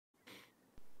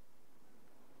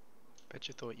Bet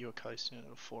you thought you were coasting at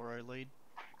a 4-0 lead.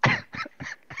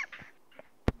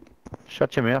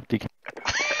 Shut your mouth, dick.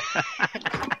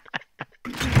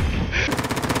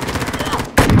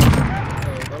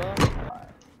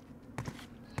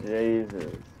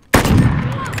 Jesus.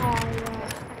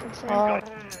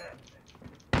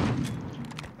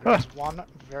 There's one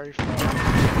very far.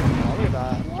 Oh, look at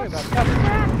that. Look at that.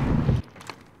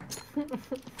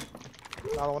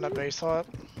 Another one at B site.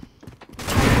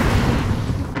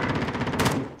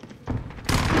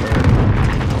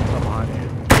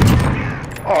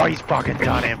 Oh, he's fucking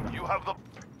done him. You have the.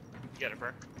 Get it, bro.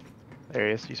 There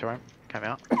he is. You saw him. Came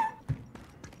out.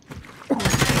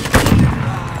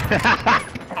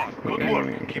 Oh, good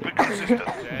work. Keep it consistent.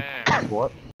 Damn.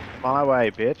 What? My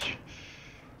way, bitch.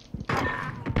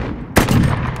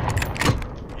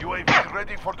 UAV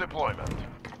ready for deployment.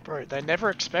 Bro, they never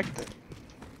expect it.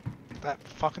 That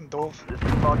fucking door. This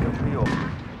is fucking field.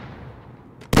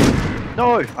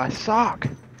 No, I suck.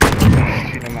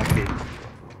 Shooting my feet.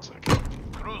 It's okay.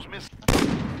 Cruise miss.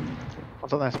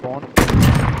 What's on that spawn?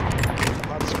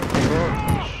 That's good.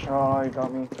 Oh, he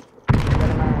got me.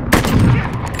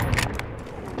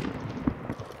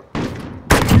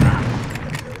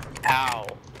 Ow.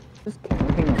 Just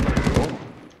camping on the floor.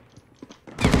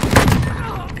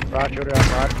 Right, shoulder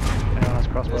outside. Anyone has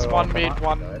crossbow? There's one mid, come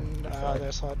one on.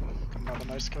 their side. Another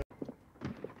no scope.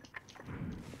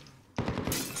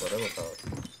 Whatever thought.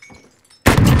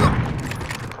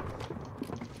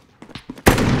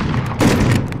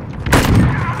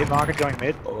 Hit marker going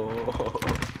mid. Oh.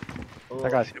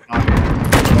 That guy's hit marker.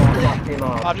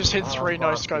 I've just hit 3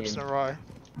 no scopes in a row.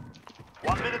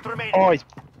 1 minute remaining. Oh, he's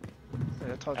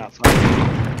Yeah, I told you. outside.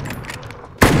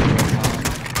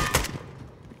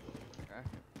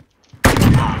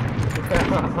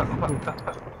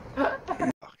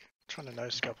 Fuck. Trying to no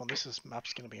scope on this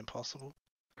map's gonna be impossible.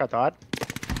 Got died.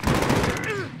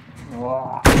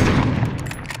 Wow. Look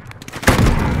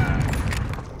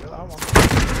at that one.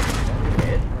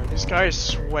 Bro, this guy is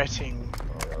sweating.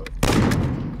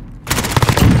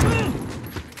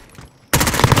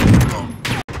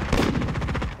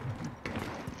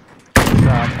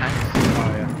 Oh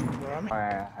yeah. Where am I? I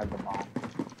had the bomb.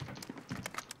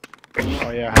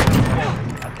 Oh yeah.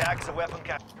 Attacks a weapon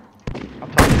cap.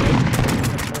 I'm talking.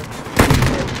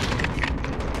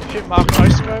 Shit, mark no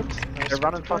scoped. No They're scoped.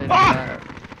 running fucking. Ah!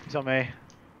 He's on me.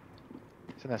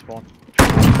 He's in that spawn.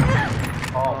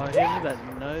 Oh, hit me that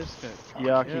nose scope.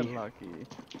 Yucky. You're lucky.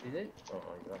 Is it? Oh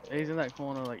my god. He's in that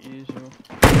corner like usual.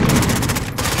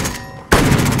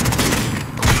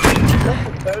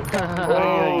 Oh.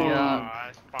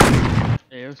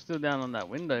 Yeah, he was still down on that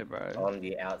window, bro. On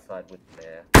the outside with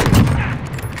there.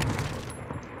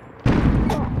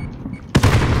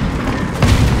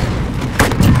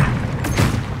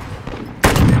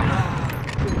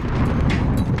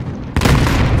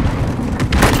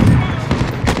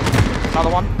 Another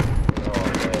one. Oh,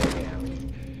 yeah.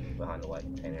 Behind the white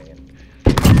container again.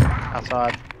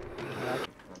 Outside.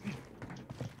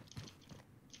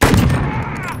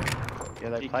 Yeah,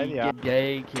 they play the out.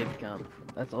 Gay kid cunt.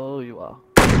 That's all you are.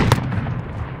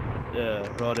 Yeah,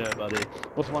 right out, buddy.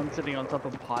 What's one sitting on top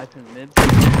of pipe in mid?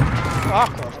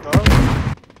 Fuck off, dog.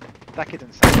 That kid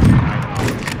insane.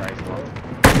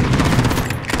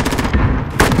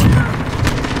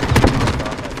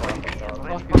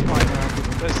 Fucking my god.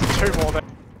 There's 2 more there.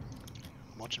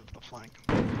 I'm watching for the flank.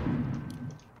 I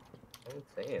didn't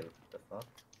see him. The fuck?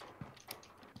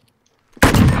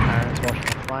 Aaron's watching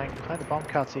the flank. Play the bomb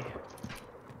cutsy.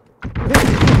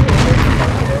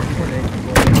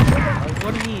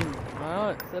 What do you mean?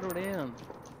 Alright, settle down.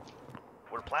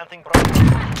 We're planting.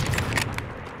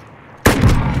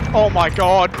 Oh my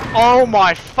god. Oh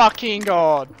my fucking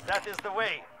god. That is the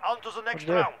way. On to the next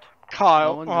do? round.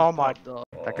 Kyle. No one Oh just my. popped up.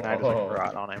 That grenade was like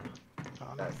right on him.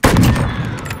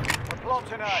 We're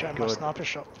planting A. Shame my sniper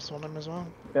shot was on him as well.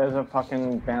 There's a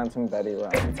fucking bouncing Betty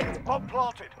right. Bomb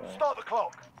planted. Start the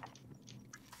clock.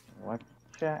 Watch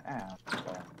your ass.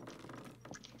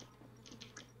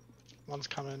 One's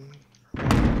coming. 4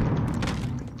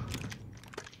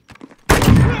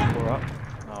 up.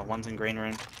 One's in green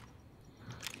room.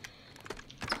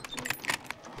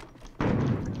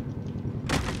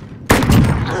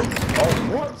 Oh,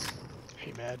 what?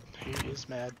 He mad. He is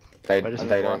mad. They Wait, is it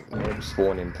don't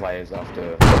spawn in players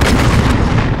after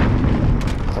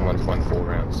someone's won 4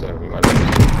 rounds, so we might. I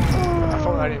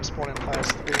thought they didn't spawn in players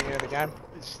at the beginning of the game.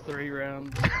 It's 3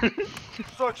 rounds.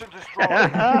 Search and destroy.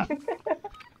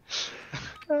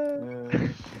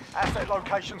 Asset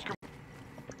locations.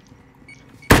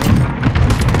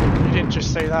 You didn't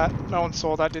just see that. No one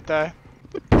saw that, did they?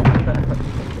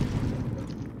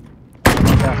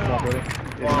 One building.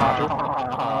 There's Nigel.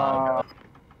 Ah,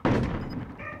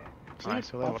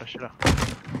 Nice, well, what a shitter.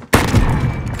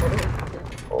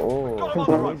 Oh, Got 'em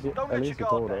on the run. Don't let your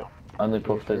guard down.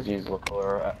 undercookers use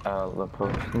LaCroix,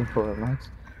 nice.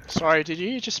 Sorry, did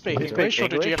you just speak English or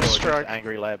did you have a English or stroke? just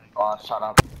angry lab? Oh, shut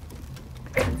up.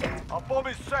 Our bomb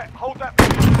is set. Hold that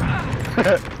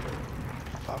position.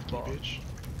 Fuck you, bitch.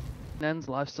 Nan's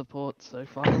life support, so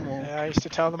fuck them all. Yeah, I used to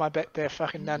tell them I bet their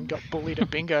fucking nan got bullied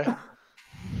at bingo.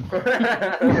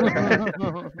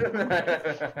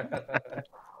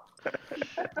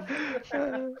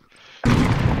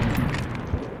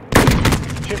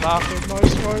 Hit marking, no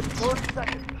scopes. 30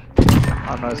 seconds.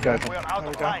 Oh, no, let's go. We're out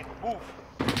of There we lane. Move.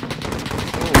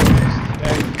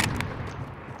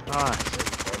 Nice.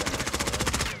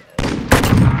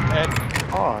 Dead.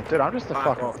 Oh, dude, I'm just a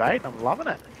fucking bait. I'm loving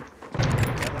it.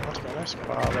 Much better, no scope.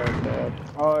 Oh, they're dead.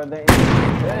 Oh, they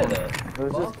it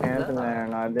was just camping there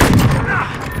and I didn't.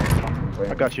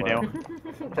 I got you, Neil.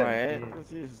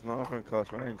 This is not from close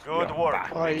range. Good work.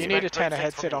 Oh, you need to Expect turn a big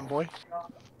things headset from on, boy.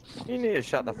 You need to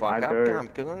shut the fuck I up, do. Cam,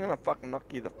 because I'm gonna fucking knock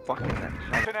you the fuck in that.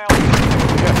 Nothing else.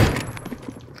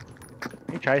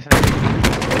 You chasing it?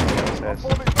 Our Says.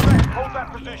 bomb is set. Hold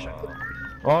that position.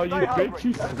 Oh, Stay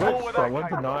hungry. Forward that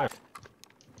cable. know.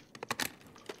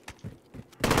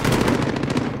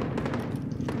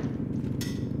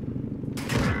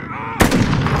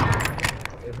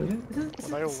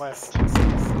 They all left.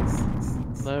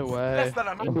 No way. Less than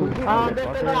a minute.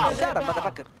 Shut up,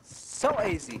 motherfucker. So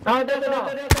easy. Yeah,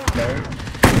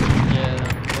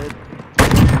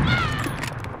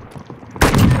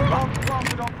 Bomb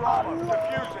planted on Bravo.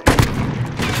 Defuse it.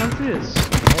 what's this?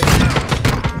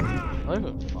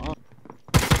 Over fun.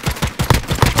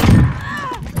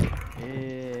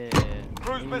 Yeah.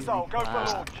 Cruise missile. Go for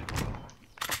launch.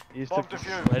 Used Bomb to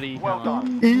defused. sweaty. Well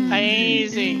done.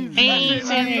 Easy, easy,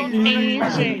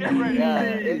 easy. Get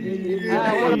ready.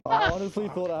 I honestly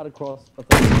thought I had a cross.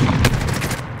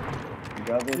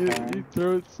 You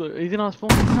threw it so. He's in our spawn.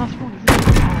 He's in our spawn.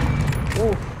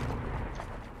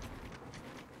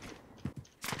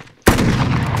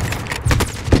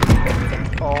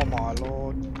 Oh my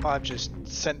lord. I've just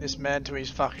sent this man to his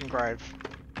fucking grave.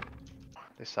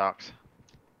 This sucks.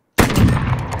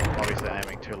 Obviously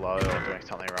aiming too low or doing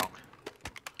something wrong.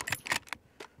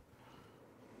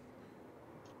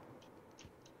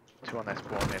 Two on that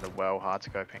spawn near the well, hard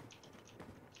scoping.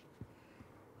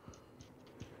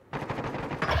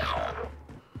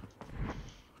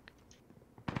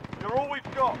 You're all we've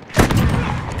got.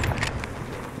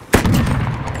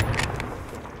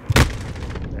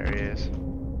 There he is.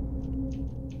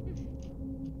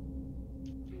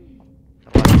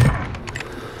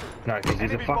 No, because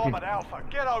he's a Enemy bomb fucking. at Alpha.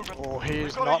 Get over. Oh, he We've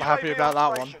is got a not happy UAV about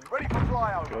on that one. station. Ready for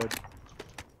flyover. Good.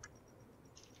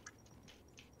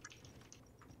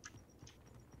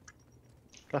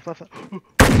 Left, left, left.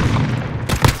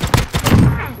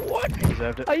 What? He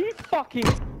deserved it. Are you fucking?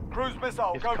 Cruise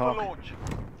missile. It's Go cock. for launch.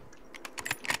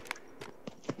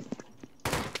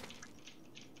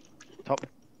 Top.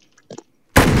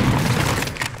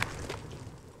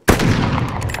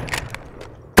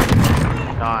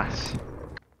 Nice.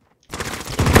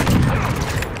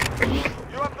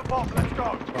 You have the bomb. Let's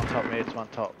go. It's one top mid, it's one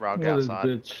top rug What is outside.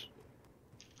 bitch?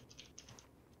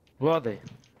 Where are they?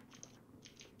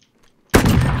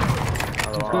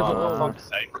 Another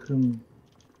one.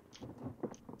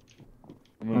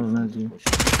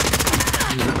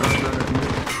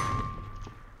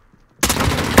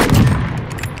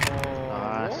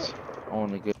 Nice.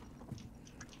 Only good.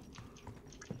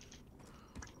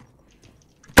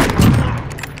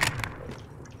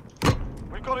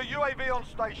 We've got a UAV on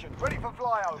station. Ready for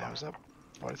flyover. Now, was that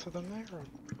both of them there? Or?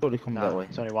 Probably come that No, way.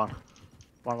 it's only one.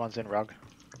 One's in rug.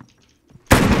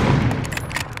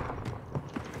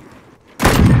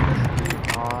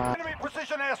 Enemy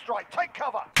precision airstrike. Take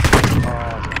cover.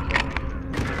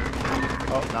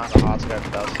 Oh, no, the hard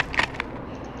scope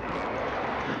does.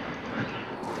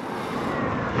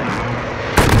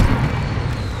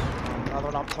 Another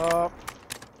one up top.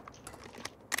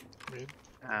 Mid.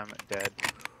 Dead.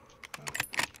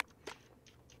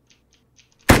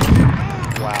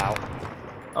 Wow.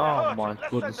 Oh my Let's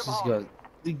goodness, send this them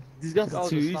guy. These guys are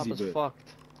too easy, bro. Fucked.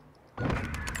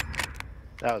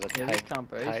 That was a Yeah, this tight,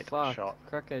 camper is tight fucked. shot.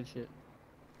 Crackhead shit.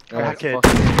 Yeah,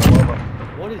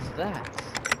 Crackhead. What is that?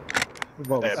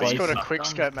 That's called a quick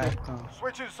scope, mate.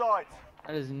 Switching sides.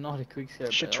 That is not a quick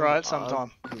scope. Should bro. try it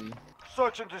sometime. Ugly.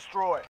 Search and destroy.